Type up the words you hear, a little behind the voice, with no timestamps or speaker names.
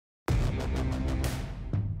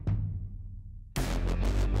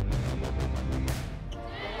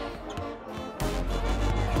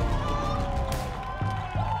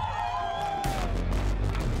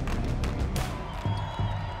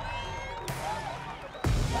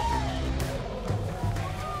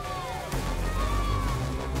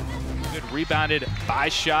rebounded by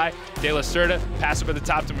Shy. De La Cerda, pass over the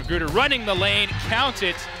top to Magruder, running the lane, count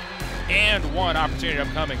it, and one opportunity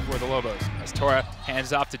upcoming for the Lobos. As Tora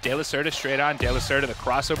hands off to De La Cerda, straight on. De La Cerda, the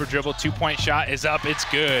crossover dribble, two-point shot is up, it's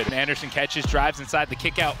good. And Anderson catches, drives inside the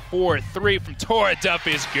kick out, 4-3 from Tora Duff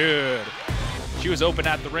is good. She was open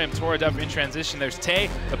at the rim. Tora Duff in transition. There's Tay,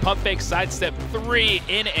 the pump fake sidestep, three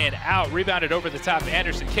in and out. Rebounded over the top.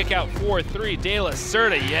 Anderson kick out, 4-3. De La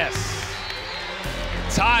Cerda, yes.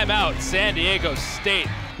 Timeout, San Diego State.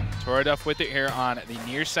 Tora Duff with it here on the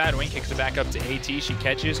near side wing, kicks it back up to AT. She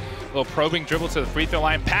catches, a little probing dribble to the free throw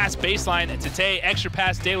line, pass baseline to Tay, extra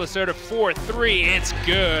pass, De La Cerda, 4-3. It's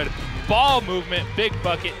good. Ball movement, big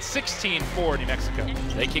bucket, 16-4 New Mexico.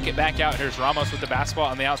 They kick it back out. Here's Ramos with the basketball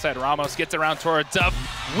on the outside. Ramos gets around Tora Duff.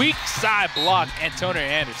 Weak side block, Antonio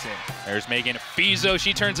Anderson. There's Megan Fizo.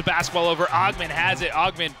 She turns the basketball over. Ogman has it.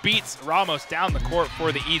 Ogman beats Ramos down the court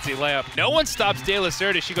for the easy layup. No one stops De La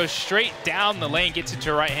Cerda. She goes straight down the lane, gets it to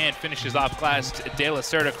her right hand, finishes off glass. De La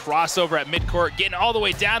Cerda crossover at midcourt, getting all the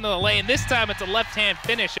way down to the lane. This time it's a left-hand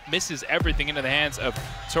finish. Misses everything into the hands of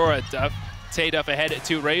Tora Duff. Tay Duff ahead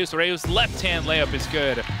to Reyes. Reyes' left-hand layup is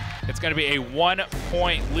good. It's going to be a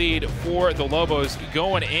 1-point lead for the Lobos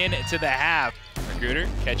going into the half. Magruder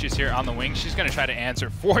catches here on the wing. She's going to try to answer.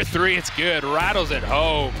 4-3, it's good. Rattles it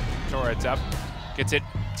home. Tora Duff gets it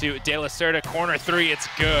to De La Cerda. Corner three, it's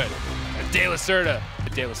good. De La Cerda.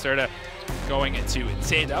 De La Cerda going to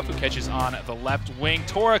Tay Duff, who catches on the left wing.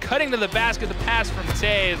 Tora cutting to the basket. The pass from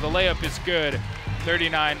Tay. The layup is good.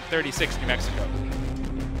 39-36 New Mexico.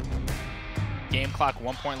 Game clock,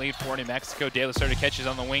 1-point lead for New Mexico. De La Cerda catches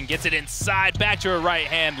on the wing, gets it inside, back to her right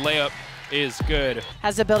hand. Layup is good.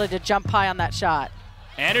 Has the ability to jump high on that shot.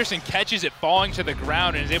 Anderson catches it falling to the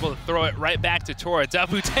ground and is able to throw it right back to Tora Duff,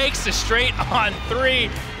 who takes the straight on three.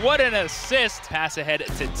 What an assist. Pass ahead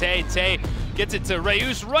to Tay. Tay gets it to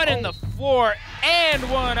Reyes, running the floor, and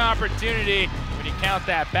one opportunity when you count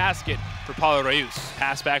that basket for Paula Reyes.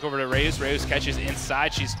 Pass back over to Reyes. Reyes catches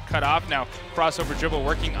inside. She's cut off now. Crossover dribble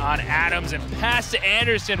working on Adams and pass to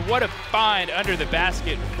Anderson. What a find under the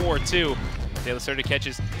basket, 4-2. De La Cerda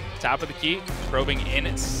catches top of the key, probing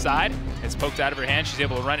inside. It's poked out of her hand. She's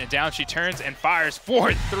able to run it down. She turns and fires,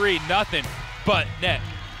 4-3, nothing but net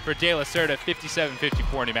for De La Cerda,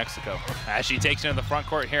 57-54 New Mexico. As she takes it into the front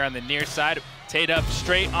court here on the near side. Tay Duff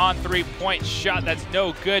straight on three-point shot. That's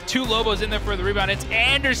no good. Two Lobos in there for the rebound. It's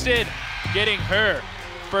Anderson getting her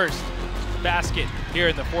first basket here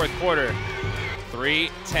in the fourth quarter.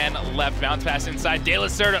 3:10 left. Bounce pass inside. De La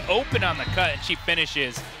Cerda open on the cut, and she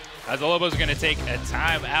finishes. As the Lobos are going to take a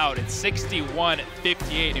timeout. It's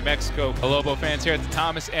 61-58 New Mexico. The Lobo fans here at the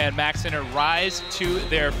Thomas and Mack Center rise to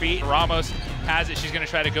their feet. Ramos has it. She's going to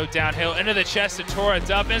try to go downhill into the chest of Tora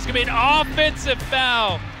Duff, and it's going to be an offensive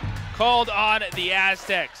foul called on the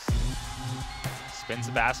Aztecs. Spins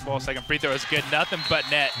the basketball. Second free throw is good. Nothing but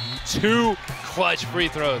net. Two clutch free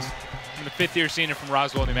throws from the fifth-year senior from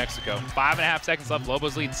Roswell, New Mexico. 5.5 seconds left.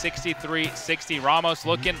 Lobos lead 63-60. Ramos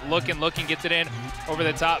looking, gets it in over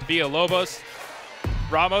the top via Lobos.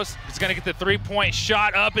 Ramos is going to get the three-point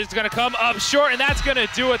shot up. It's going to come up short, and that's going to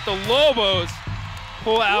do it. The Lobos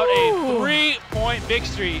pull out a three-point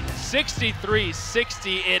victory,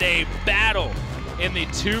 63-60 in a battle in the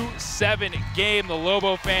 2-7 game. The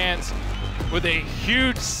Lobo fans with a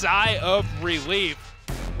huge sigh of relief.